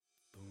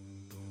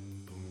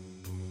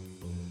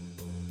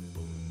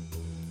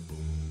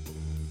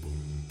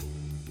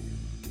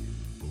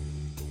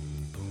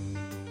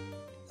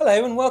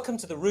Hello and welcome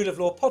to the Rule of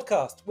Law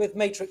podcast with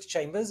Matrix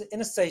Chambers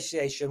in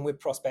association with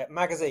Prospect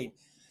Magazine.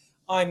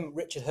 I'm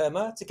Richard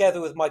Hermer,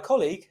 together with my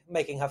colleague,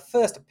 making her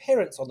first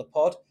appearance on the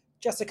pod,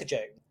 Jessica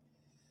Jones.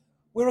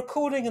 We're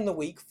recording in the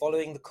week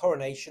following the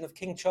coronation of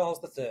King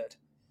Charles III,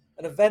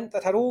 an event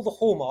that had all the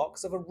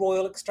hallmarks of a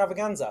royal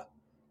extravaganza.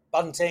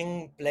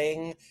 Bunting,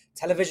 bling,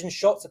 television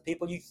shots of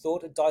people you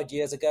thought had died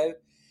years ago,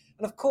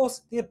 and of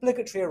course the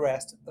obligatory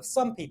arrest of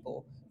some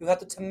people who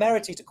had the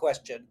temerity to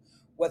question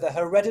whether a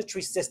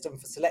hereditary system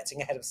for selecting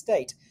a head of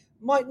state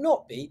might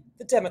not be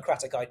the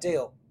democratic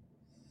ideal.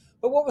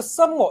 But what was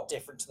somewhat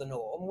different to the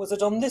norm was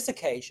that on this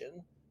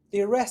occasion, the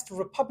arrest of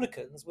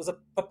Republicans was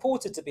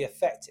purported to be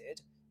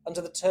effected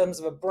under the terms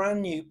of a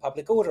brand new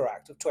Public Order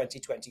Act of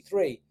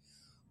 2023,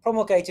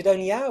 promulgated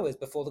only hours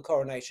before the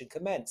coronation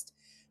commenced,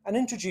 and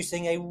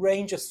introducing a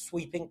range of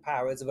sweeping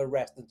powers of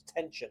arrest and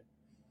detention.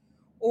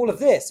 All of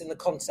this in the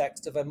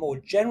context of a more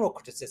general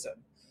criticism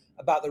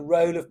about the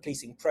role of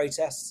policing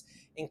protests,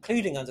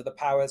 including under the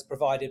powers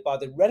provided by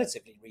the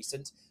relatively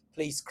recent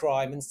Police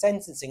Crime and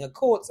Sentencing and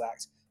Courts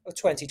Act of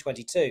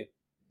 2022.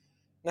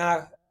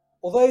 Now,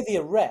 although the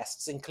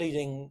arrests,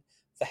 including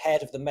the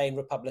head of the main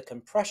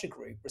Republican pressure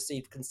group,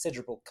 received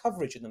considerable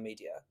coverage in the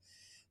media,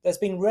 there's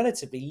been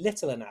relatively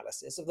little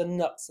analysis of the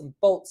nuts and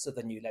bolts of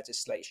the new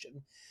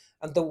legislation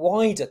and the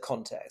wider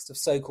context of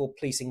so-called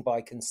policing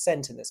by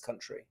consent in this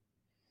country.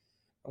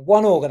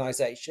 One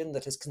organisation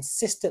that has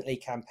consistently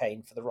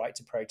campaigned for the right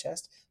to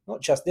protest,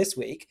 not just this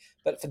week,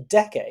 but for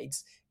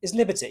decades, is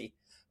Liberty,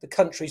 the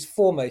country's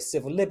foremost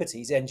civil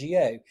liberties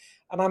NGO.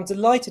 And I'm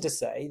delighted to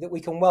say that we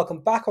can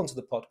welcome back onto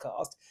the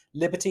podcast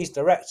Liberty's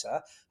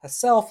director,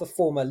 herself a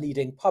former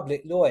leading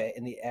public lawyer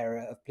in the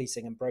area of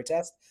policing and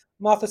protest,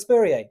 Martha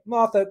Spurrier.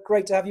 Martha,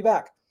 great to have you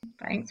back.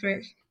 Thanks,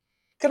 Rich.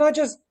 Can I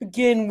just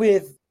begin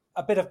with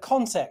a bit of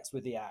context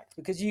with the Act?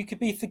 Because you could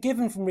be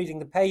forgiven from reading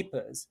the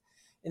papers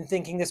in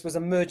thinking this was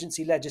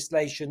emergency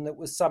legislation that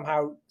was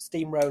somehow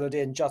steamrolled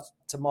in just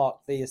to mark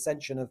the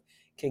ascension of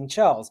King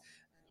Charles.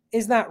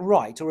 Is that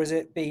right, or has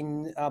it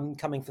been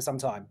coming for some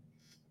time?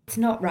 It's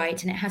not right,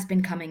 and it has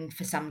been coming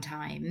for some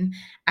time.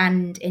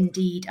 And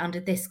indeed, under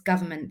this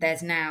government,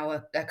 there's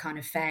now a kind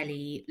of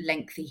fairly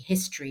lengthy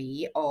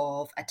history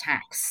of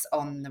attacks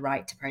on the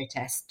right to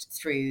protest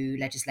through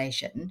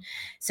legislation.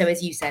 So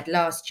as you said,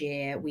 last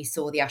year, we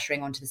saw the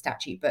ushering onto the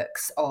statute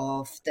books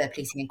of the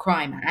Policing and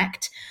Crime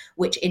Act,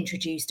 which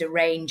introduced a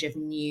range of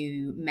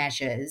new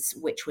measures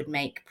which would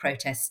make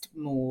protest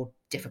more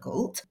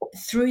difficult.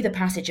 Through the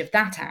passage of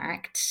that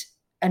act,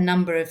 a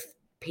number of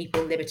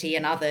people, Liberty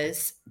and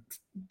others,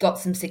 got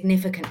some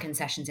significant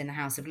concessions in the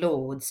House of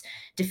Lords,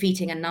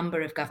 defeating a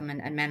number of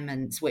government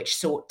amendments which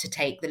sought to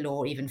take the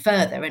law even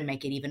further and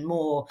make it even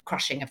more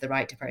crushing of the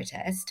right to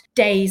protest.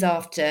 Days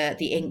after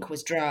the ink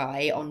was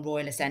dry on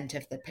royal assent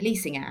of the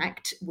Policing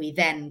Act, we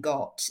then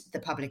got the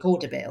Public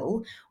Order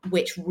Bill,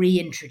 which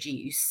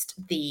reintroduced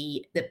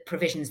the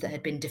provisions that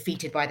had been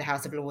defeated by the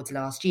House of Lords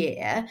last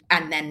year,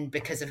 and then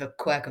because of a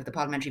quirk of the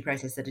parliamentary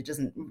process that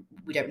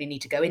we don't really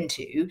need to go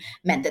into,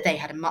 meant that they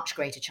had a much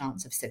greater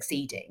chance of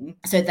succeeding.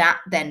 So that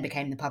then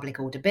became the Public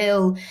Order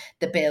Bill.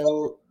 The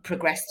bill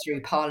progressed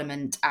through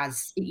Parliament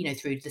as,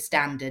 through the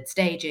standard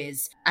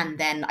stages. And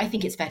then I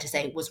think it's fair to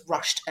say it was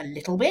rushed a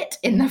little bit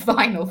in the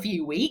final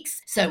few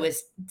weeks so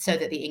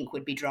that the ink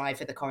would be dry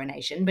for the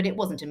coronation. But it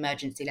wasn't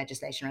emergency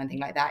legislation or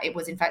anything like that. It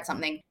was, in fact,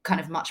 something kind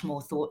of much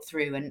more thought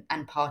through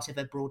and part of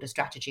a broader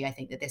strategy, I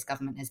think, that this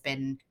government has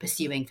been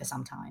pursuing for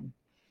some time.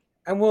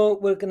 And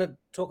we're going to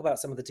talk about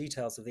some of the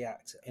details of the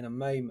Act in a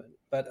moment.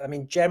 But,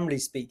 generally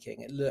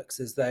speaking, it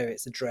looks as though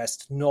it's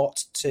addressed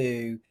not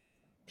to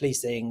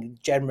policing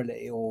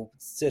generally, or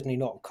certainly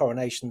not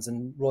coronations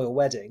and royal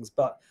weddings,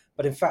 but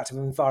in fact of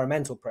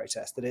environmental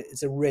protest, that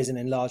it's arisen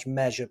in large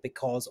measure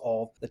because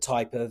of the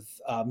type of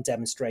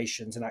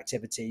demonstrations and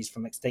activities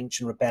from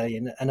Extinction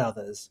Rebellion and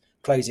others,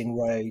 closing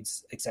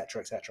roads,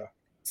 etc., etc.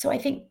 So I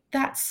think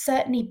that's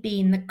certainly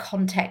been the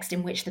context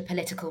in which the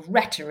political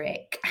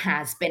rhetoric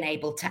has been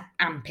able to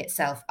amp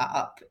itself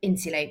up,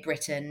 Insulate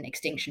Britain,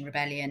 Extinction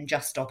Rebellion,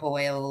 Just Stop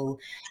Oil.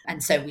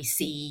 And so we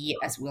see,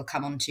 as we'll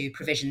come on to,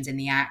 provisions in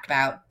the Act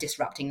about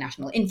disrupting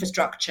national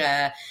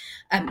infrastructure.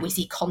 We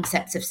see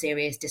concepts of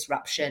serious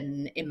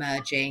disruption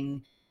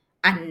emerging.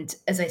 And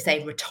as I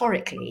say,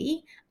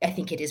 rhetorically, I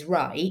think it is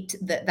right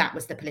that that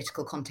was the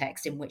political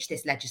context in which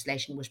this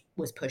legislation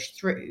was pushed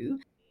through.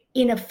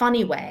 In a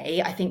funny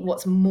way, I think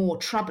what's more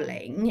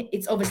troubling,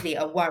 it's obviously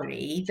a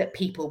worry that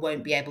people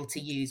won't be able to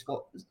use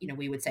what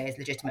we would say is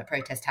legitimate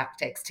protest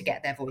tactics to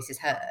get their voices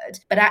heard.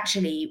 But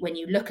actually, when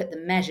you look at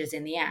the measures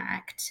in the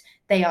Act,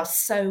 they are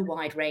so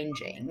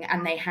wide-ranging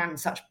and they hand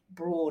such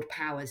broad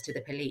powers to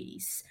the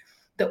police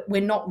that we're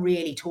not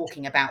really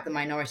talking about the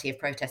minority of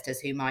protesters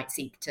who might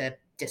seek to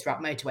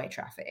disrupt motorway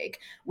traffic.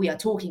 We are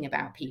talking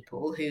about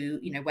people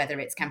who, whether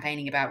it's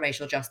campaigning about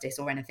racial justice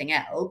or anything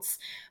else,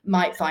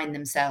 might find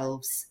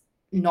themselves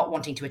not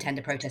wanting to attend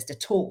a protest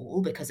at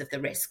all because of the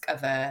risk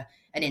of an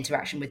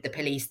interaction with the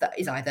police that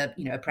is either,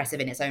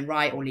 oppressive in its own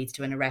right or leads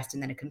to an arrest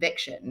and then a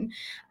conviction,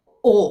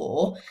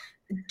 or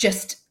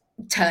just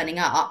turning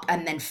up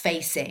and then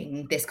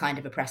facing this kind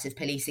of oppressive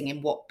policing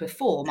in what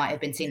before might have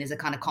been seen as a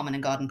kind of common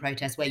and garden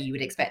protest where you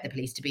would expect the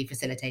police to be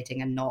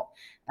facilitating and not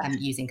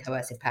using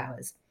coercive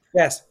powers.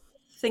 Yes.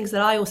 Things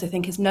that I also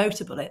think is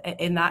notable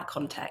in that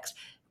context,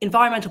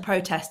 environmental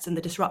protests and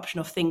the disruption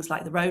of things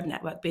like the road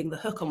network being the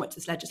hook on which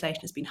this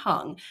legislation has been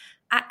hung,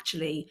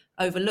 actually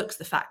overlooks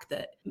the fact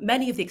that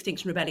many of the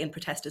Extinction Rebellion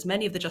protesters,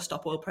 many of the Just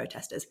Stop Oil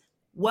protesters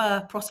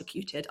were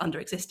prosecuted under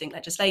existing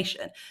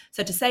legislation.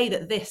 So to say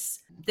that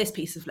this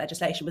piece of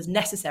legislation was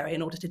necessary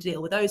in order to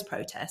deal with those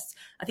protests,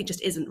 I think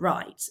just isn't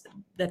right.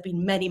 There have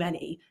been many,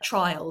 many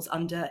trials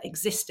under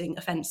existing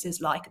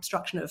offences like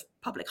obstruction of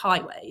public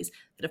highways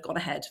that have gone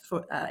ahead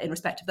in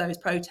respect of those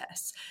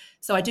protests.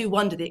 So I do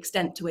wonder the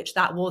extent to which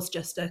that was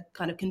just a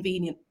kind of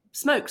convenient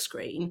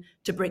smokescreen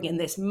to bring in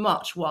this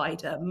much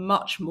wider,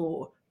 much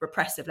more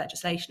repressive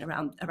legislation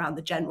around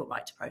the general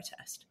right to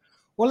protest.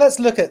 Well, let's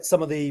look at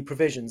some of the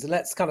provisions and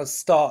let's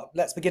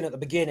begin at the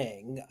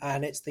beginning,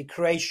 and it's the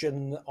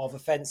creation of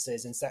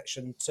offences in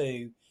Section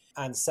 2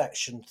 and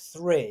Section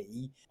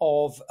 3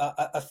 of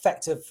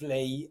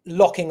effectively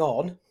locking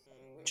on,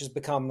 which has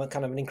become a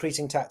kind of an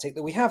increasing tactic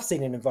that we have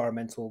seen in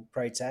environmental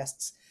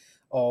protests,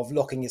 of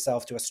locking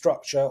yourself to a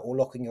structure or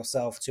locking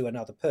yourself to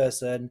another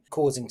person,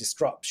 causing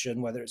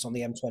disruption, whether it's on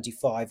the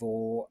M25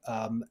 or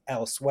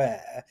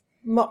elsewhere.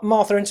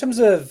 Martha, in terms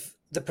of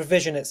the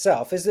provision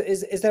itself,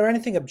 is there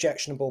anything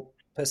objectionable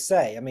per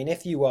se? I mean,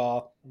 if you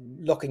are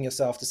locking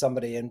yourself to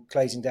somebody and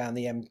closing down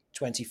the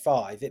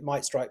M25, it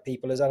might strike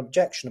people as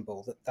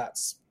unobjectionable that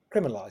that's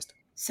criminalised.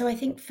 So I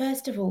think,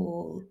 first of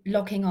all,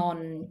 locking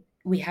on,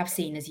 we have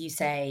seen, as you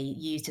say,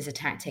 used as a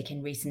tactic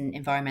in recent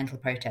environmental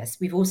protests.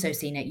 We've also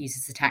seen it used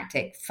as a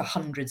tactic for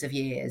hundreds of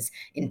years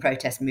in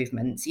protest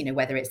movements,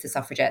 whether it's the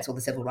suffragettes or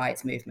the civil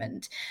rights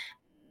movement.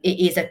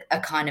 It is a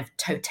kind of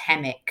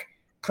totemic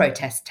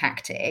protest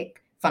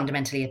tactic,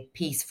 fundamentally a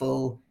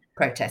peaceful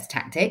protest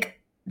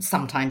tactic,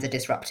 sometimes a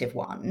disruptive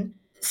one.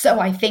 So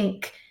I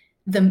think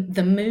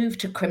the move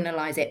to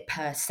criminalise it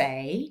per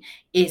se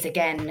is,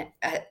 again,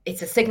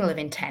 it's a signal of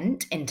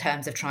intent in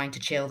terms of trying to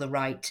chill the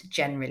right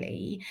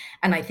generally.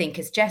 And I think,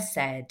 as Jess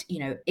said,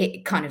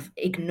 it kind of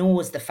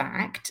ignores the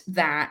fact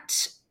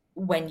that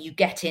when you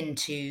get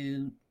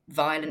into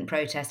violent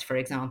protest, for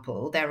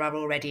example, there are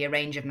already a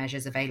range of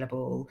measures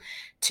available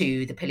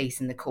to the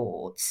police and the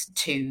courts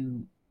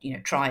to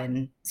try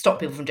and stop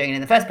people from doing it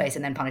in the first place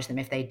and then punish them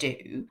if they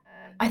do.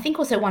 I think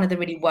also one of the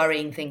really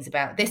worrying things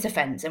about this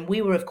offence, and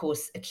we were, of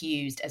course,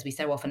 accused, as we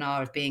so often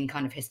are, of being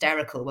kind of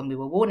hysterical when we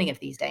were warning of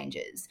these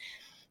dangers,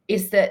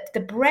 is that the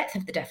breadth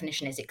of the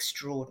definition is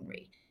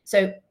extraordinary.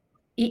 So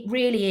it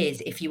really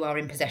is if you are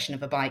in possession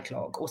of a bike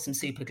lock or some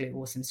super glue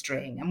or some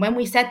string. And when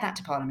we said that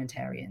to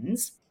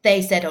parliamentarians,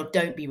 they said, oh,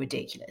 don't be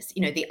ridiculous.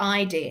 The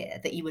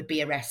idea that you would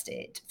be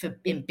arrested for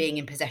being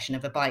in possession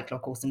of a bike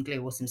lock or some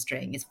glue or some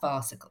string is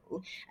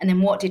farcical. And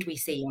then what did we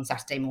see on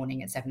Saturday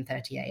morning at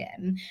 7:30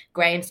 a.m?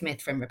 Graham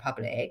Smith from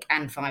Republic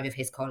and 5 of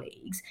his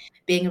colleagues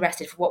being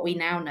arrested for what we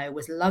now know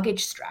was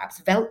luggage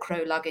straps,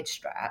 Velcro luggage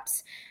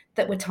straps,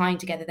 that were tying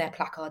together their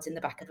placards in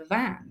the back of a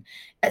van.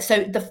 So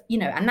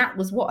and that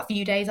was a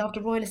few days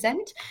after Royal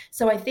Assent.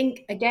 So I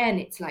think, again,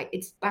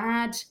 it's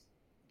bad,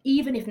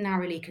 even if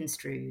narrowly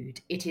construed.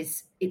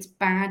 It's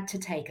bad to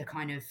take a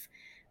kind of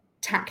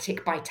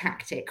tactic by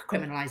tactic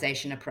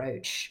criminalisation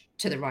approach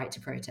to the right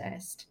to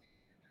protest.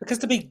 Because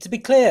to be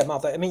clear,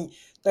 Martha, I mean,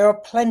 there are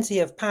plenty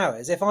of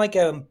powers. If I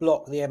go and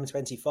block the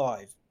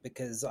M25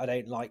 because I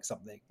don't like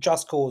something,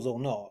 just cause or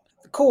not,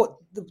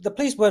 the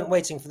police weren't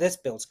waiting for this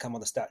bill to come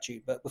on the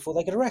statute, but before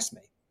they could arrest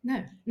me.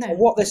 No. So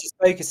what this is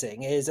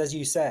focusing is, as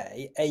you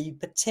say, a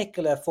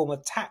particular form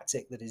of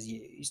tactic that is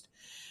used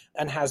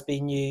and has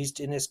been used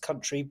in this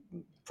country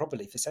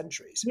probably for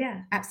centuries.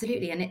 Yeah,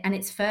 absolutely. And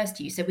its first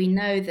use. So we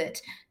know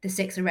that the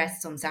 6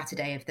 arrests on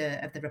Saturday of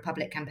the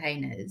Republic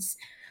campaigners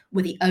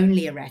were the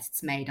only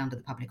arrests made under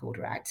the Public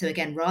Order Act. So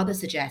again, rather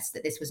suggests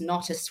that this was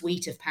not a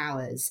suite of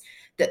powers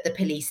that the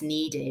police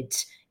needed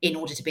in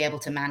order to be able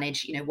to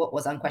manage, what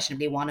was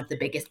unquestionably one of the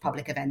biggest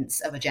public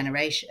events of a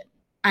generation.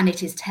 And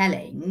it is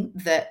telling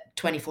that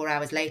 24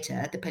 hours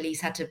later, the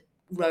police had to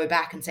row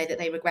back and say that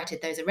they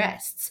regretted those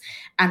arrests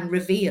and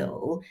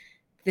reveal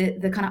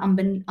the kind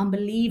of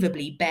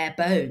unbelievably bare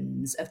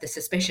bones of the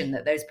suspicion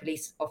that those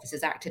police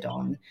officers acted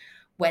on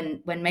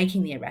when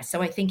making the arrest.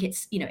 So I think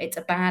it's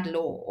a bad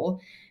law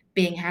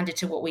being handed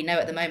to what we know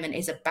at the moment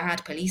is a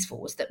bad police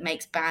force that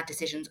makes bad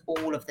decisions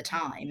all of the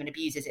time and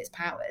abuses its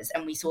powers.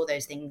 And we saw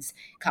those things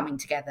coming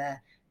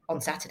together on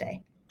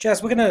Saturday.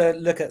 Jess, we're going to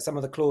look at some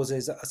of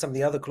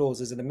the other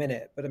clauses in a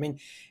minute. But I mean,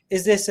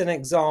 is this an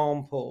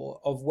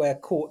example of where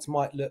courts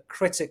might look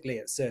critically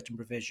at certain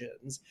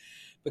provisions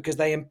because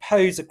they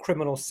impose a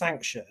criminal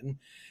sanction,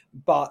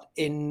 but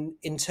in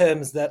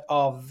terms that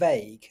are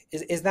vague?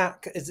 Is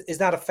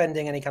that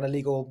offending any kind of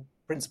legal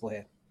principle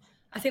here?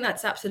 I think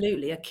that's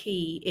absolutely a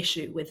key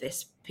issue with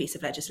this piece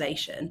of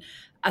legislation.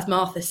 As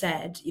Martha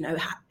said,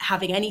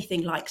 having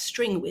anything like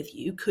string with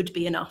you could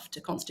be enough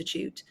to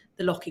constitute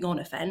the locking on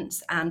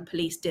offence, and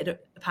police did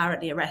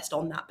apparently arrest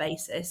on that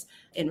basis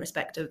in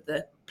respect of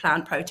the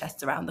planned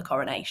protests around the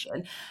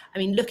coronation. I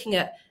mean, looking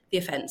at the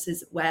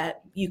offences where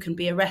you can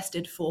be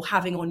arrested for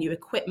having on you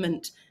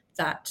equipment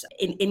that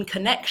in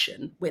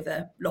connection with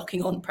a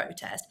locking on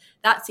protest,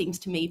 that seems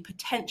to me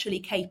potentially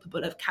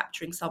capable of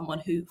capturing someone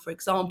who, for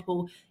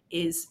example,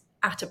 is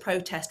at a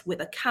protest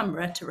with a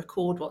camera to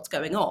record what's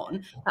going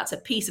on. That's a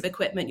piece of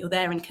equipment. You're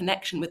there in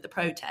connection with the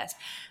protest.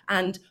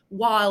 And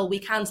while we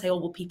can say, oh,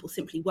 well, people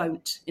simply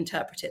won't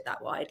interpret it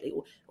that widely,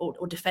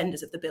 or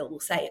defenders of the bill will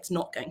say it's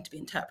not going to be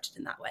interpreted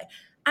in that way,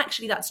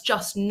 actually, that's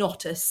just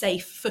not a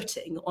safe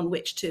footing on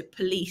which to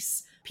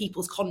police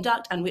people's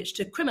conduct and which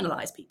to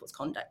criminalise people's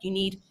conduct. You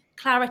need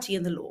clarity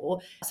in the law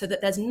so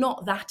that there's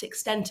not that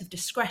extent of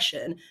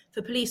discretion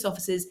for police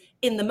officers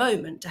in the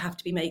moment to have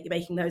to be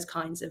making those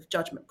kinds of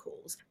judgment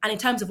calls. And in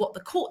terms of what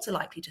the courts are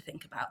likely to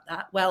think about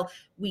that, well,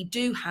 we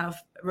do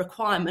have a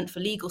requirement for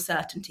legal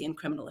certainty in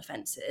criminal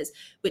offences,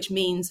 which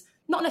means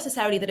not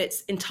necessarily that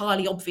it's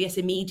entirely obvious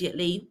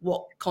immediately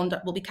what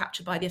conduct will be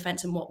captured by the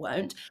offence and what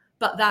won't,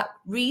 but that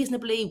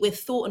reasonably,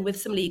 with thought and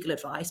with some legal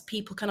advice,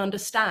 people can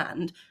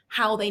understand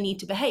how they need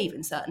to behave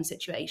in certain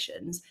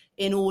situations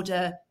in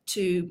order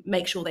to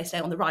make sure they stay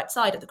on the right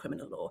side of the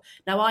criminal law.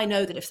 Now, I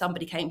know that if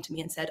somebody came to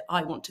me and said,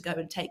 I want to go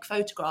and take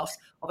photographs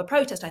of a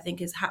protest I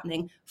think is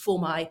happening for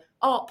my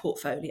art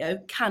portfolio,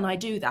 can I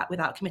do that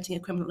without committing a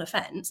criminal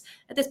offence?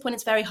 At this point,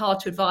 it's very hard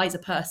to advise a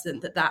person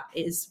that that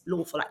is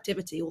lawful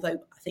activity, although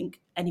I think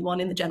anyone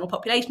in the general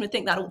population would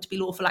think that ought to be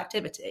lawful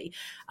activity.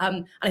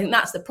 I think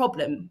that's the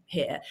problem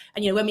here.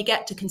 And, when we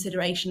get to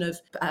consideration of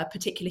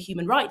particular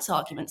human rights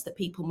arguments that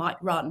people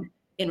might run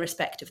in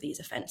respect of these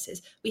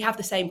offences, we have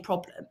the same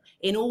problem.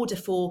 In order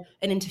for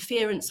an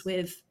interference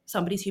with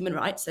somebody's human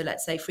rights, so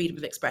let's say freedom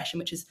of expression,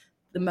 which is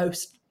the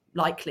most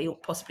likely, or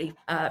possibly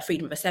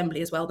freedom of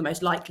assembly as well, the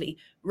most likely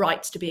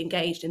rights to be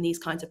engaged in these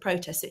kinds of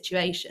protest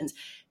situations,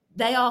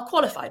 they are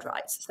qualified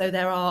rights. So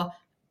there are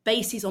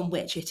bases on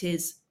which it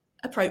is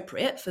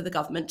appropriate for the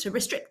government to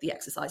restrict the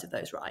exercise of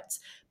those rights.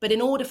 But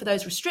in order for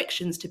those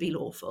restrictions to be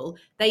lawful,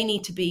 they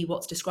need to be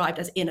what's described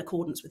as in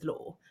accordance with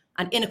law.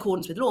 And in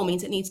accordance with law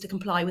means it needs to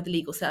comply with the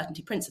legal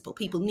certainty principle.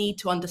 People need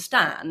to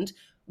understand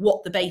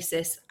what the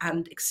basis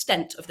and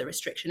extent of the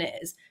restriction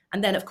is.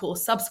 And then, of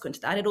course, subsequent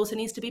to that, it also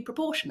needs to be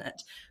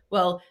proportionate.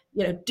 Well,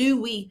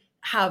 do we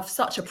have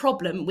such a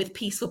problem with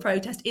peaceful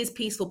protest? Is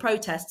peaceful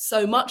protest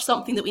so much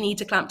something that we need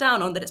to clamp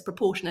down on that it's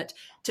proportionate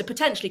to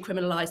potentially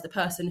criminalise the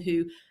person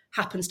who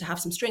happens to have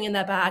some string in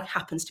their bag,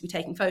 happens to be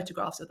taking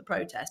photographs of the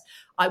protest?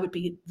 I would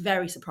be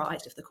very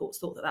surprised if the courts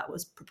thought that that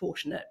was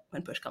proportionate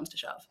when push comes to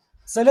shove.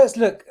 So let's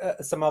look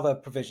at some other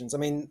provisions. I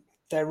mean,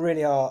 there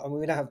really are. I mean,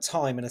 we don't have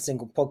time in a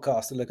single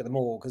podcast to look at them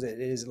all because it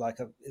is like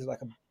a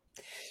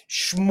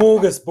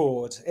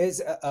smorgasbord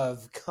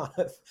of kind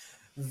of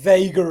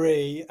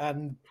vagary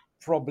and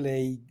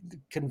probably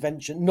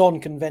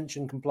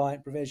non-convention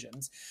compliant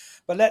provisions.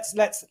 But let's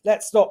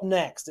stop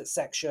next at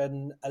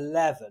section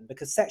 11,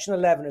 because section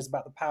 11 is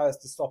about the powers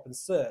to stop and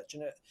search,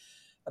 and it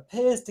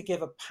appears to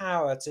give a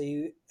power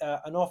to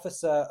an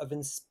officer of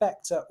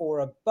inspector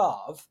or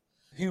above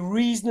who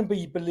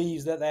reasonably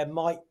believes that there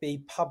might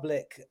be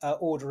public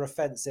order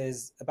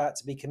offences about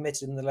to be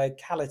committed in the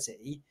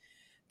locality,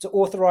 to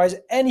authorise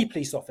any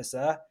police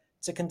officer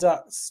to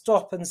conduct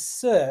stop and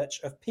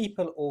search of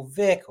people or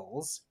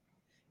vehicles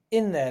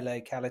in their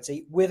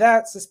locality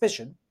without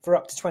suspicion for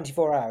up to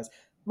 24 hours.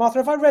 Martha,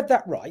 have I read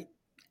that right?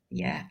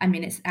 Yeah, I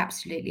mean, it's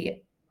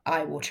absolutely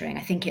eye-watering.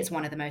 I think it's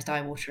one of the most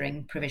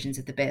eye-watering provisions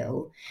of the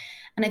bill.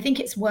 And I think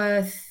it's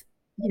worth,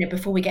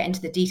 before we get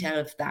into the detail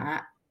of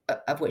that,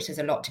 of which there's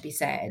a lot to be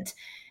said,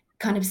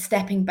 kind of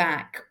stepping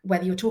back,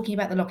 whether you're talking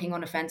about the locking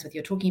on offence, whether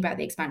you're talking about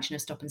the expansion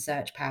of stop and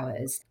search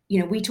powers.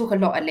 We talk a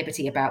lot at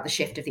Liberty about the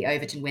shift of the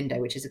Overton window,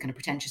 which is a kind of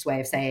pretentious way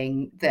of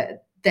saying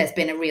that there's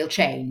been a real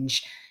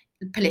change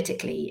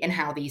politically in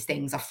how these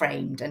things are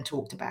framed and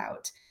talked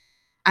about.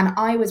 And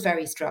I was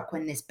very struck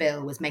when this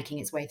bill was making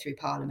its way through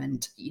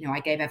Parliament. I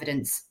gave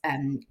evidence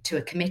to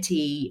a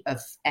committee of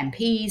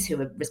MPs who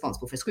were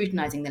responsible for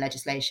scrutinising the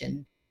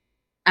legislation.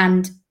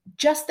 And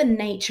just the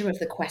nature of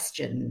the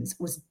questions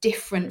was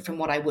different from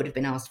what I would have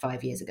been asked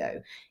 5 years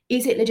ago.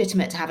 Is it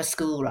legitimate to have a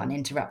school run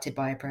interrupted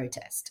by a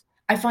protest?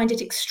 I find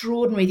it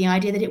extraordinary, the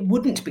idea that it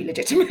wouldn't be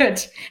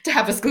legitimate to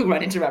have a school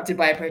run interrupted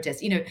by a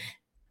protest.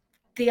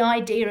 The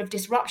idea of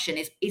disruption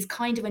is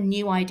kind of a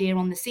new idea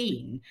on the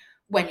scene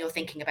when you're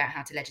thinking about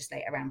how to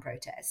legislate around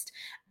protest.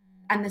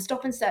 And the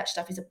stop and search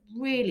stuff is a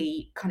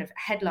really kind of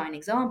headline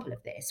example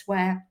of this,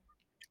 where,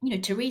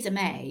 Theresa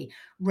May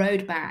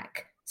rode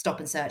back stop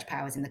and search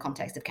powers in the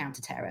context of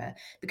counter-terror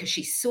because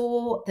she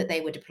saw that they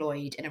were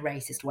deployed in a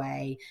racist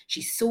way.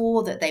 She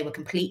saw that they were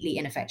completely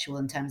ineffectual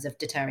in terms of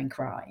deterring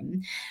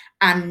crime,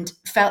 and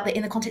felt that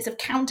in the context of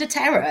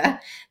counter-terror,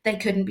 they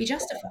couldn't be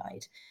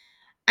justified.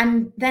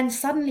 And then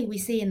suddenly we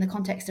see in the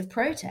context of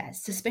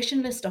protest,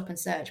 suspicionless stop and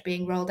search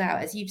being rolled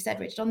out, as you've said,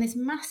 Richard, on this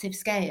massive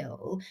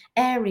scale,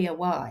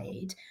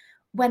 area-wide,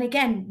 when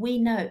again, we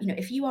know,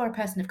 if you are a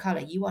person of colour,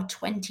 you are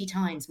 20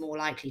 times more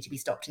likely to be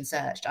stopped and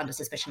searched under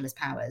suspicionless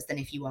powers than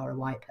if you are a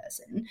white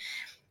person.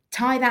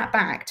 tie that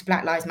back to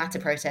Black Lives Matter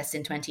protests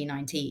in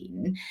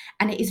 2019,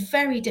 and it is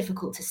very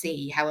difficult to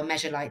see how a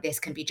measure like this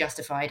can be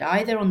justified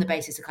either on the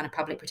basis of kind of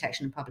public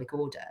protection and public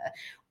order,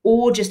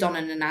 or just on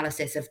an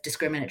analysis of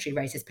discriminatory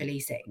racist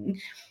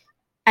policing.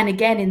 And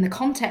again, in the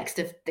context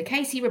of the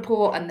KC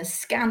report and the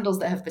scandals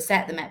that have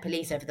beset the Met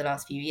Police over the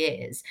last few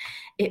years,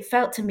 it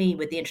felt to me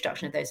with the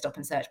introduction of those stop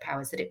and search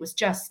powers that it was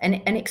just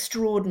an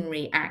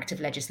extraordinary act of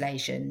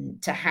legislation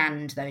to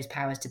hand those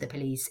powers to the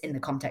police in the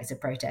context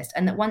of protest.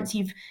 And that once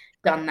you've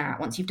done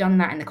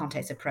that in the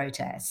context of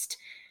protest,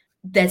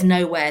 there's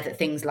nowhere that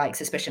things like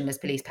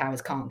suspicionless police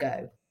powers can't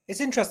go.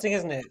 It's interesting,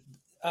 isn't it?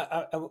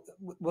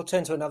 We'll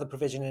turn to another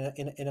provision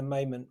in a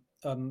moment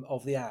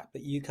of the Act,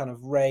 but you kind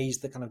of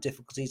raised the kind of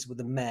difficulties with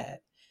the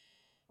Met.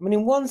 I mean,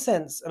 in one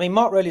sense,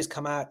 Mark Rowley's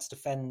come out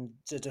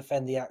to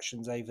defend the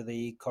actions over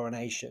the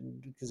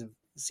coronation because of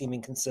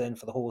seeming concern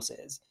for the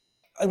horses.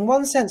 In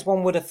one sense,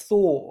 one would have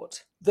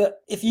thought that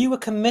if you were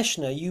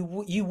commissioner, you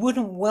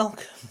wouldn't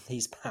welcome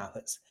these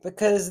powers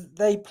because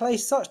they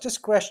place such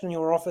discretion on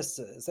your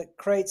officers that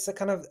creates a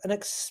kind of an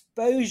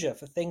exposure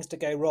for things to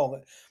go wrong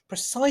at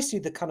precisely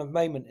the kind of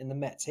moment in the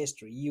Met's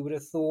history you would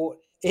have thought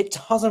it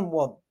doesn't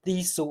want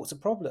these sorts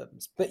of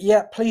problems. But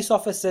yet police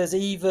officers,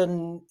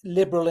 even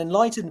liberal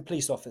enlightened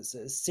police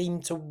officers,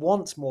 seem to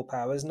want more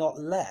powers, not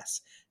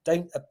less,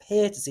 don't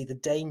appear to see the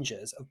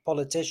dangers of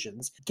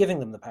politicians giving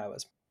them the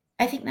powers.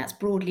 I think that's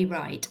broadly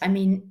right. I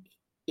mean,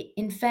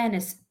 in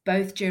fairness,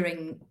 both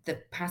during the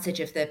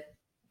passage of the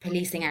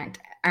Policing Act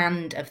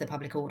and of the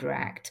Public Order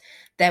Act,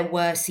 there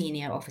were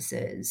senior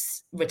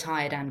officers,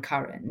 retired and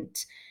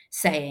current,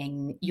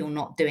 saying you're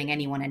not doing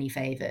anyone any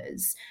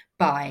favours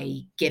by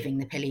giving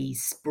the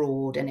police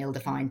broad and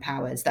ill-defined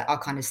powers that are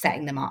kind of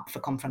setting them up for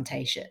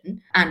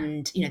confrontation.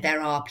 And,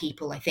 there are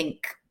people, I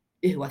think,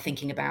 who are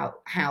thinking about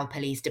how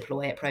police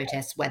deploy at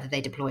protests, whether they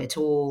deploy at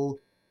all,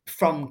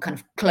 from kind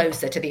of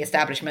closer to the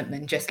establishment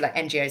than just like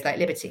NGOs like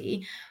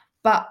Liberty.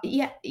 But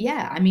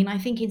I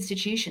think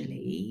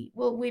institutionally,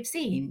 well, we've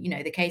seen,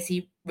 the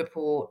KC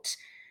report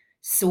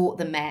sought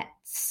the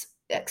Met's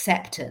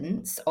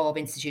acceptance of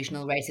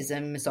institutional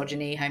racism,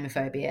 misogyny,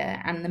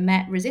 homophobia, and the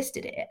Met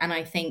resisted it. And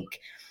I think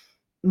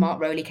Mark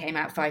Rowley came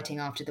out fighting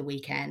after the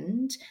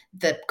weekend.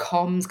 The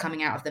comms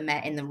coming out of the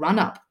Met in the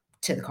run-up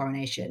to the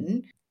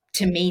coronation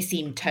to me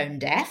seemed tone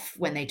deaf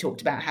when they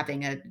talked about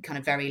having a kind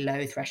of very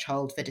low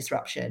threshold for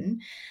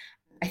disruption.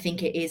 I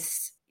think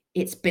it's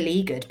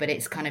beleaguered, but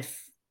it's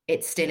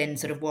still in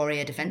sort of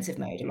warrior defensive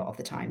mode a lot of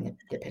the time,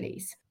 the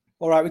police.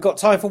 All right, we've got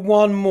time for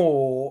one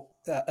more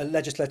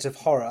legislative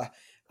horror,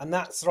 and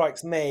that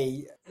strikes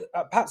me.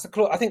 Perhaps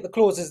I think the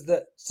clauses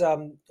that,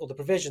 or the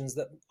provisions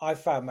that I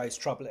found most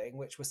troubling,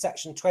 which were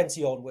Section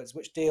 20 onwards,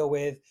 which deal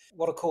with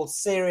what are called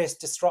serious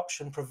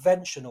disruption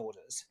prevention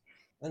orders.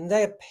 And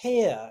they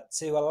appear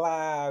to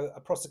allow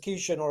a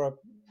prosecution or a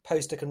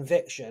post a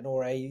conviction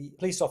or a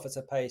police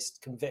officer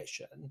post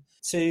conviction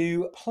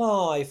to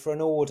apply for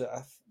an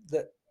order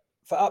that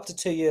for up to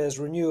 2 years,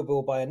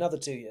 renewable by another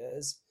 2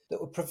 years, that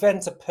would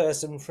prevent a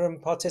person from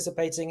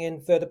participating in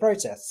further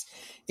protests,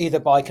 either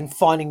by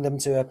confining them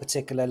to a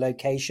particular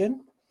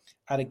location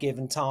at a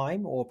given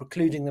time or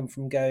precluding them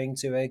from going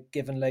to a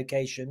given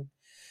location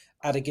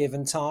at a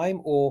given time,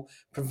 or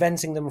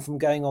preventing them from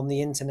going on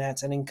the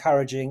internet and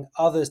encouraging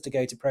others to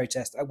go to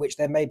protest, at which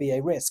there may be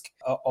a risk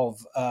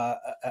of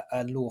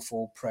a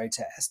lawful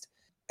protest.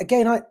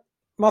 Again,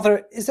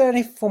 Mother, is there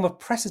any form of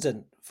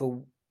precedent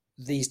for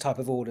these type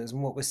of orders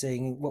and what we're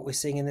seeing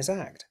in this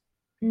Act?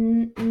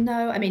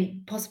 No, I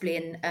mean, possibly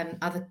in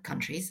other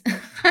countries. Go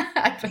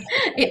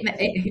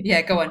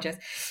on,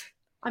 Jess.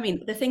 I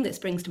mean, the thing that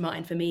springs to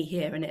mind for me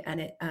here,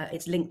 and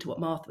it's linked to what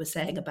Martha was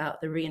saying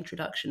about the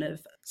reintroduction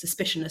of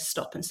suspicionless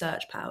stop and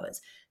search powers.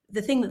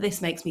 The thing that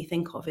this makes me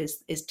think of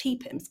is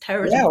TPIMs,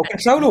 terrorism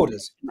control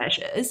orders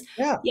measures.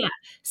 Yeah.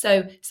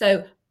 So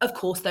of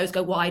course those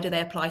go wider.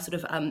 They apply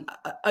sort of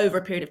over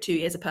a period of 2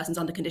 years. A person's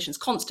under conditions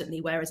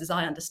constantly. Whereas, as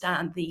I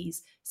understand,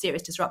 these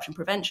serious disruption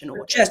prevention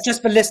orders.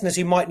 Just for listeners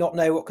who might not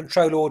know what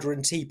control order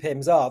and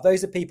TPIMs are,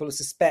 those are people who are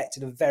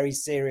suspected of very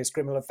serious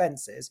criminal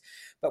offences,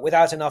 but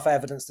without enough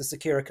evidence to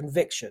secure a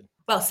conviction.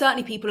 Well,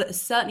 certainly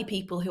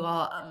people who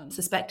are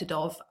suspected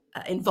of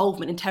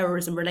involvement in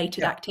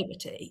terrorism-related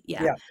activity.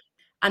 Yeah.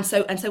 And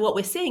so what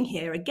we're seeing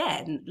here,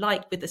 again,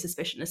 like with the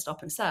suspicionless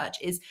stop and search,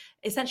 is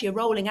essentially a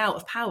rolling out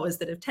of powers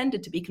that have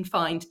tended to be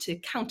confined to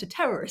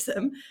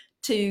counter-terrorism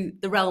to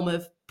the realm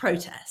of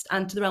protest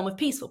and to the realm of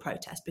peaceful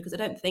protest, because I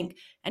don't think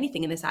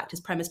anything in this Act is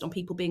premised on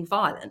people being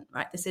violent,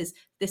 right? This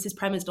is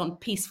premised on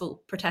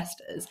peaceful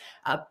protesters,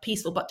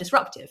 peaceful but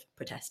disruptive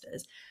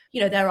protesters.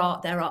 There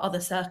are other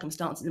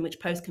circumstances in which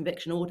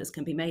post-conviction orders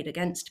can be made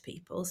against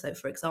people. So,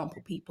 for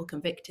example, people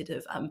convicted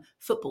of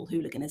football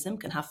hooliganism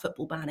can have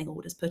football banning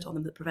orders put on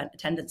them that prevent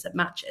attendance at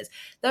matches.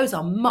 Those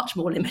are much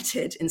more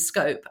limited in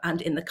scope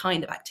and in the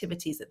kind of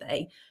activities that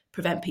they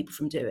prevent people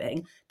from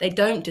doing. They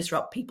don't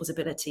disrupt people's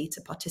ability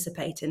to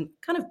participate in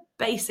kind of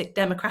basic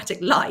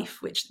democratic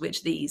life,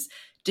 which these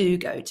do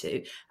go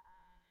to.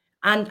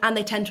 And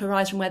they tend to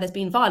arise from where there's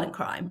been violent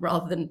crime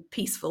rather than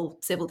peaceful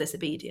civil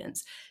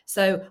disobedience.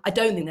 So I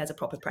don't think there's a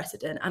proper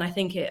precedent. And I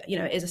think it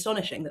is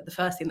astonishing that the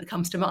first thing that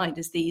comes to mind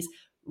is these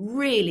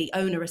really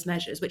onerous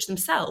measures, which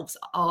themselves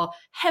are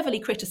heavily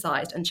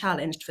criticised and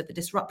challenged for the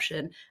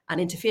disruption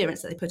and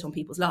interference that they put on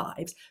people's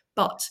lives,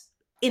 but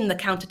in the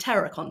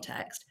counter-terror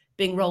context,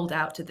 being rolled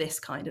out to this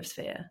kind of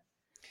sphere.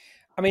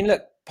 I mean,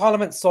 look,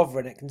 Parliament's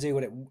sovereign; it can do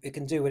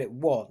what it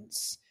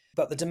wants.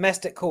 But the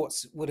domestic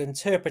courts would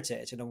interpret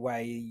it in a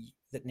way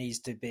that needs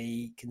to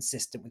be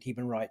consistent with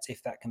human rights,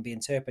 if that can be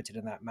interpreted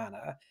in that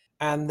manner.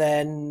 And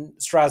then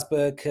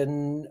Strasbourg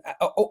can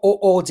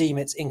or deem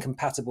it's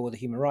incompatible with the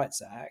Human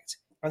Rights Act,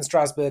 and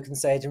Strasbourg can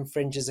say it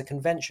infringes a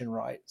convention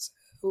rights.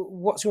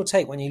 What's your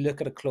take when you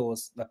look at a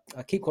clause?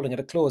 I keep calling it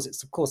a clause.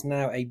 It's, of course,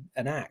 now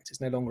an act.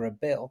 It's no longer a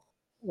bill.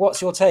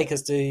 What's your take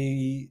as to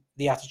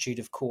the attitude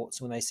of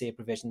courts when they see a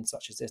provision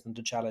such as this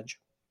under challenge?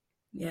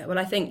 Yeah, well,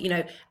 I think,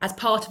 as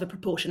part of a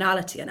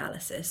proportionality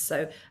analysis,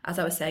 so as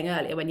I was saying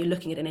earlier, when you're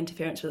looking at an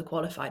interference with a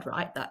qualified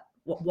right, that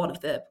one of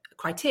the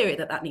criteria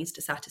that needs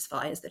to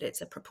satisfy is that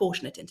it's a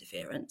proportionate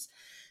interference.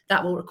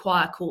 That will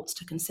require courts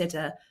to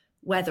consider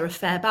whether a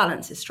fair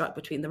balance is struck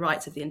between the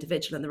rights of the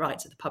individual and the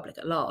rights of the public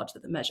at large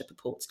that the measure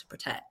purports to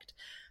protect.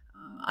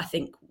 I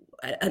think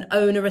an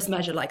onerous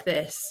measure like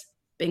this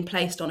being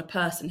placed on a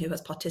person who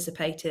has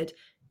participated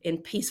in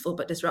peaceful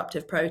but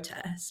disruptive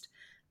protest,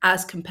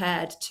 as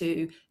compared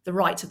to the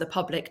rights of the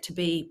public to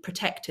be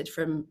protected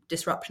from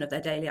disruption of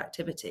their daily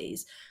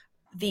activities,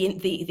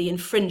 the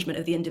infringement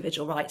of the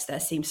individual rights there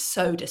seems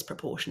so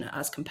disproportionate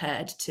as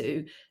compared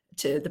to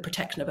the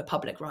protection of a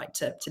public right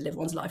to live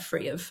one's life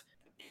free of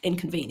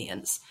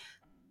inconvenience.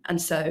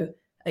 And so,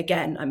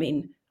 again, I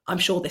mean, I'm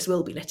sure this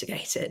will be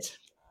litigated,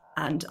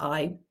 and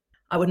I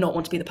would not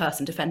want to be the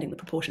person defending the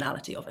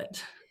proportionality of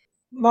it.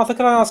 Martha,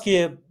 can I ask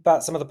you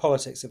about some of the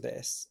politics of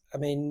this? I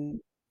mean,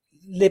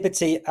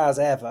 Liberty, as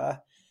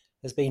ever,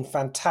 has been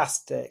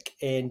fantastic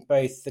in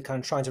both the kind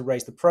of trying to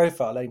raise the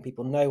profile, letting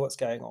people know what's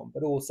going on,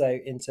 but also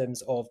in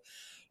terms of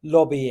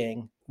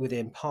lobbying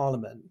within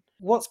Parliament.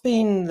 What's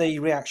been the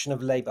reaction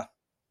of Labour?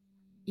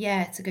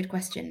 Yeah, it's a good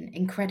question.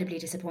 Incredibly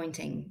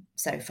disappointing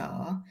so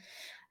far.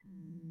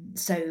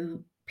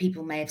 So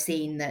people may have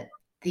seen that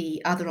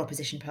the other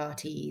opposition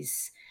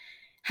parties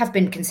have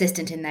been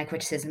consistent in their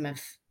criticism of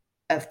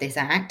this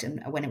act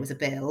and when it was a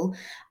bill.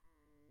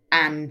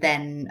 And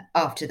then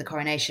after the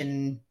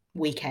coronation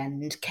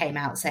weekend came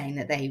out saying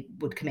that they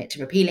would commit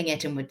to repealing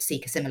it and would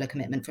seek a similar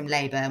commitment from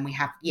Labour, and we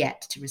have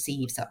yet to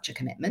receive such a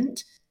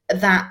commitment.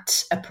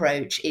 That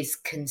approach is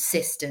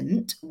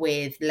consistent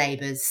with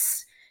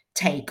Labour's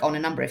take on a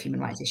number of human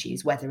rights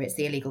issues, whether it's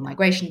the illegal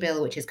migration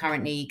bill, which is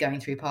currently going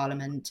through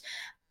Parliament,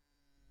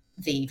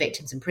 the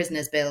Victims and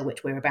Prisoners Bill,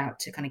 which we're about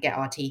to kind of get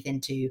our teeth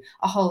into,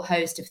 a whole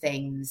host of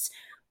things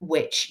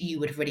which you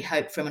would have really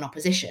hoped from an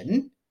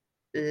opposition,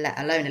 let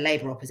alone a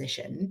Labour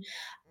opposition,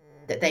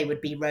 that they would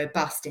be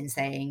robust in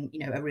saying,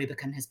 a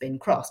Rubicon has been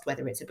crossed,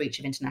 whether it's a breach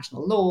of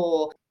international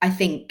law. I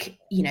think,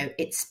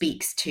 it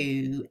speaks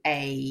to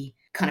a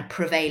kind of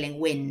prevailing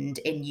wind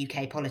in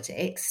UK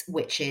politics,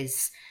 which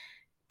is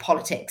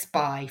politics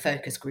by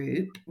focus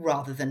group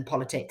rather than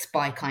politics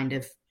by kind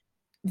of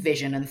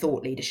vision and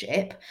thought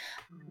leadership,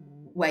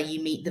 where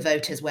you meet the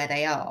voters where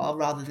they are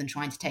rather than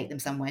trying to take them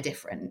somewhere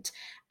different.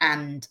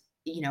 And,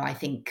 I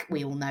think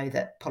we all know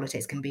that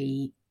politics can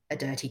be a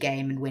dirty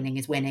game and winning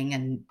is winning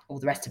and all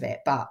the rest of it.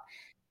 But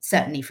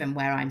certainly from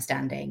where I'm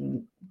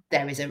standing,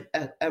 there is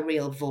a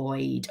real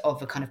void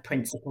of a kind of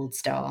principled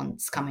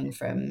stance coming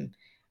from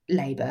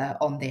Labour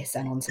on this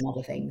and on some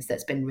other things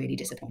that's been really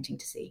disappointing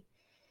to see.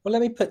 Well,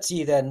 let me put to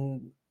you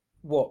then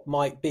what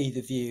might be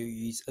the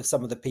views of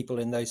some of the people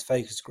in those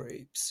focus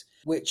groups,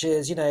 which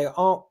is,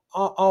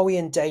 are we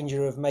in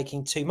danger of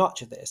making too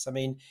much of this? I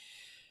mean,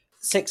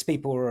 6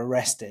 people were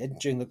arrested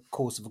during the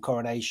course of a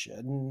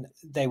coronation.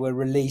 They were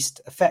released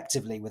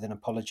effectively with an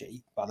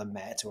apology by the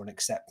Met or an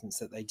acceptance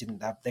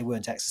that they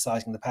weren't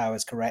exercising the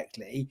powers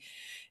correctly.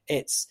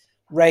 It's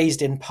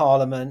raised in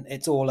Parliament.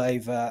 It's all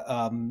over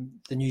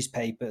the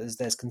newspapers.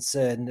 There's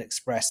concern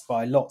expressed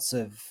by lots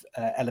of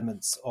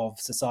elements of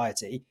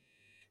society.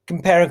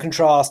 Compare and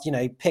contrast,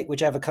 pick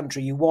whichever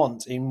country you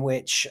want in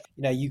which,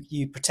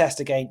 you protest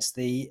against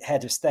the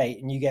head of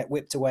state and you get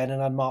whipped away in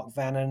an unmarked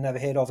van and never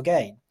heard of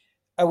again.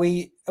 Are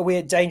we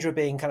at danger of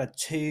being kind of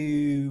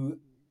too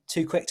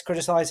quick to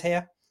criticise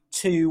here?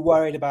 Too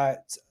worried about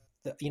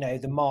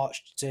the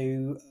march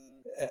to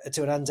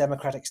an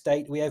undemocratic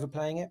state? Are we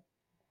overplaying it?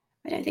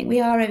 I don't think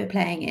we are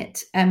overplaying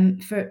it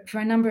for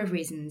a number of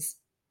reasons.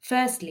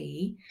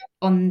 Firstly,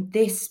 on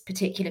this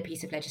particular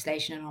piece of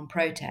legislation and on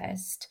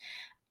protest,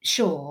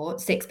 sure,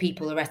 6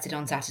 people arrested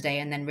on Saturday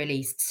and then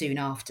released soon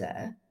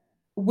after,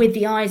 with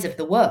the eyes of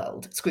the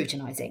world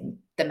scrutinising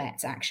the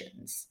Met's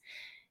actions.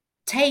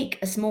 Take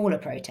a smaller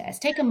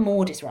protest, take a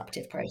more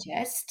disruptive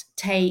protest,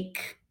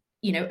 take,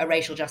 a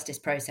racial justice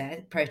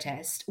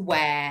protest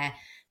where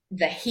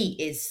the heat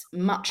is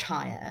much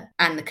higher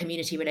and the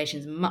community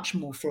relations much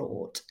more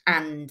fraught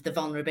and the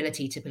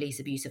vulnerability to police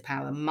abuse of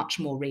power much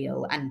more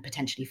real and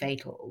potentially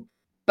fatal.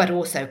 but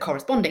also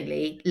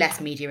correspondingly less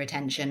media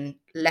attention,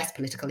 less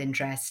political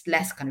interest,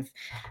 less kind of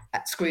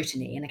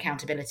scrutiny and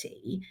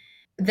accountability,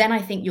 then I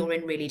think you're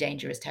in really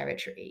dangerous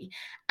territory.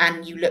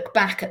 And you look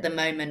back at the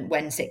moment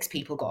when 6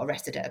 people got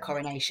arrested at a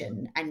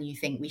coronation and you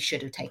think we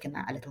should have taken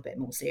that a little bit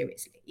more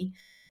seriously.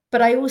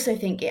 But I also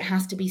think it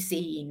has to be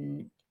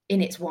seen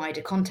in its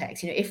wider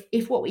context.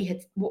 If what we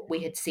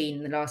had seen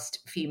in the last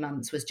few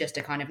months was just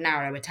a kind of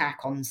narrow attack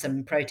on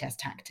some protest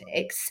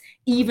tactics,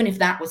 even if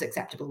that was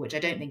acceptable, which I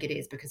don't think it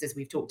is, because as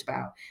we've talked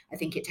about, I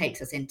think it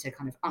takes us into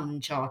kind of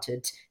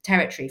uncharted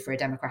territory for a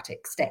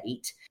democratic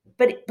state.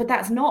 But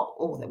that's not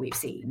all that we've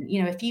seen.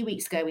 A few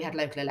weeks ago we had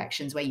local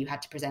elections where you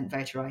had to present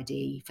voter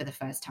ID for the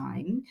first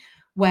time,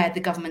 where the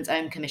government's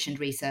own commissioned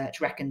research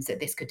reckons that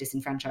this could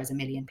disenfranchise 1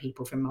 million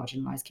people from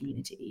marginalised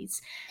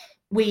communities.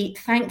 We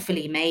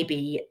thankfully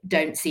maybe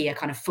don't see a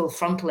kind of full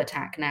frontal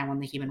attack now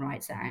on the Human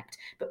Rights Act,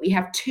 but we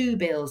have 2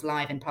 bills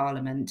live in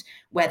Parliament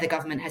where the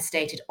government has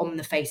stated on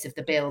the face of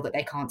the bill that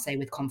they can't say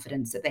with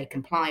confidence that they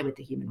comply with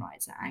the Human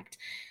Rights Act,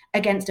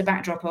 against a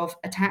backdrop of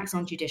attacks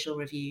on judicial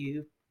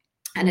review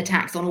and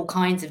attacks on all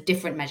kinds of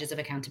different measures of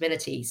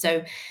accountability.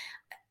 So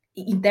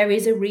there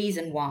is a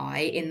reason why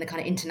in the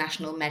kind of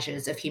international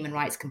measures of human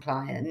rights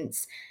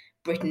compliance,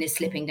 Britain is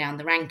slipping down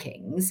the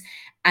rankings,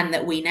 and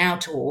that we now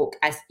talk,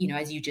 as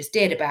you just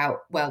did,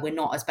 about, well, we're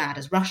not as bad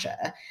as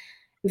Russia.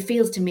 It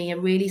feels to me a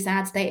really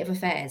sad state of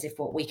affairs if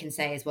what we can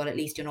say is, well, at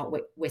least you're not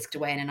whisked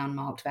away in an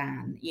unmarked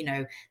van.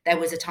 There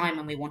was a time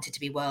when we wanted to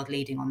be world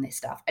leading on this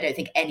stuff. I don't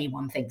think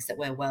anyone thinks that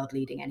we're world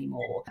leading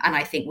anymore. And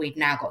I think we've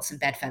now got some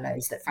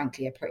bedfellows that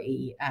frankly are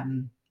pretty,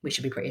 we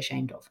should be pretty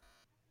ashamed of.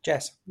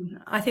 Jess?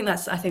 I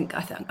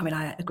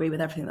agree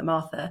with everything that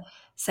Martha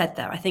said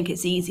there. I think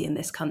it's easy in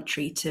this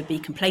country to be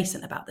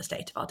complacent about the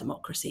state of our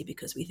democracy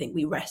because we think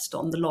we rest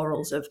on the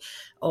laurels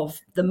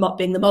of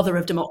being the mother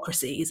of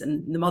democracies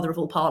and the mother of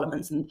all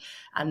parliaments,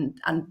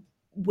 and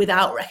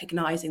without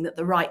recognising that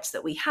the rights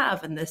that we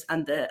have and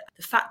the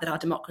fact that our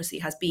democracy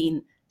has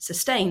been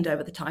sustained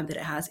over the time that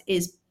it has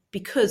is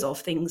because of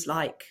things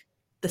like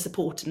the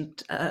support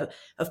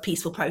of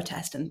peaceful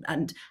protest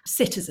and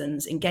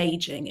citizens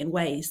engaging in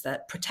ways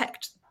that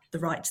protect the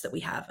rights that we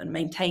have and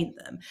maintain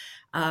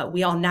them.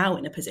 We are now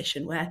in a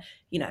position where,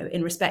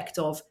 in respect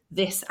of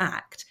this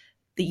act,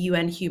 the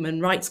UN Human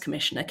Rights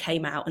Commissioner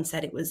came out and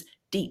said it was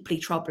deeply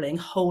troubling,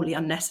 wholly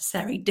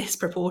unnecessary,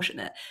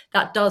 disproportionate.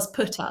 That does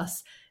put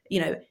us,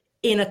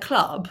 in a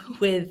club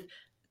with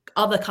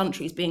other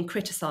countries being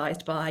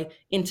criticised by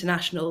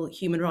international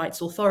human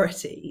rights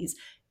authorities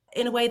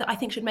in a way that I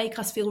think should make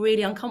us feel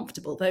really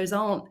uncomfortable. Those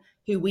aren't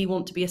who we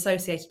want to be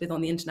associated with on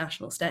the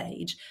international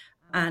stage.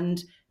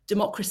 And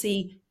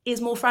democracy is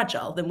more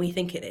fragile than we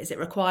think it is. It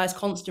requires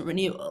constant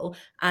renewal.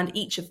 And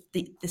each of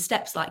the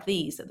steps like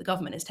these that the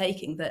government is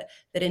taking that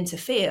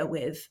interfere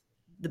with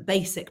the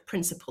basic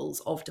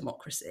principles of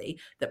democracy,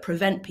 that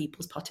prevent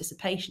people's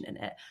participation in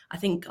it, I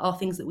think are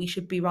things that we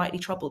should be rightly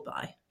troubled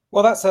by.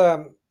 Well, that's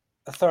a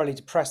thoroughly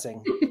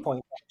depressing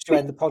point to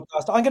end the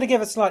podcast. I'm going to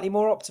give a slightly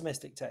more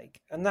optimistic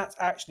take, and that's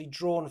actually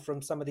drawn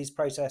from some of these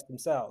protests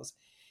themselves,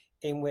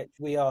 in which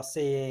we are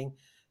seeing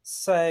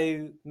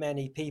so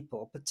many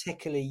people,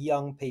 particularly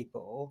young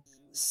people,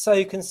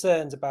 so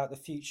concerned about the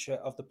future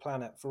of the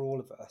planet for all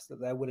of us that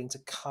they're willing to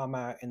come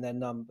out in their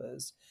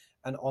numbers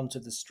and onto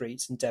the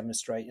streets and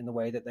demonstrate in the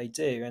way that they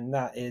do. And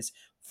that is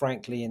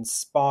frankly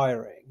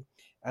inspiring.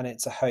 And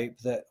it's a hope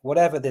that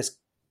whatever this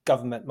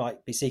government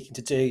might be seeking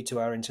to do to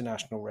our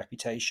international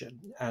reputation,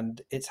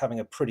 and it's having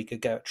a pretty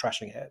good go at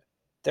trashing it,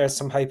 there's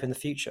some hope in the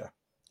future.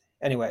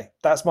 Anyway,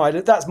 that's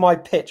my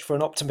pitch for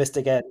an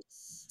optimistic end.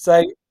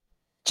 So,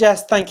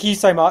 Jess, thank you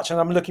so much, and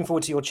I'm looking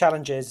forward to your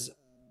challenges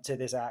to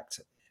this act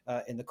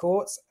in the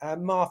courts.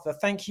 And Martha,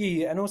 thank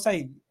you, and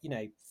also,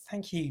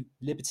 thank you,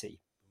 Liberty,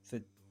 for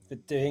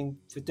doing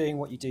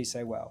what you do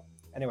so well.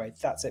 Anyway,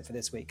 that's it for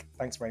this week.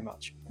 Thanks very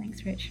much.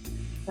 Thanks, Rich.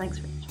 Thanks,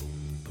 Rich.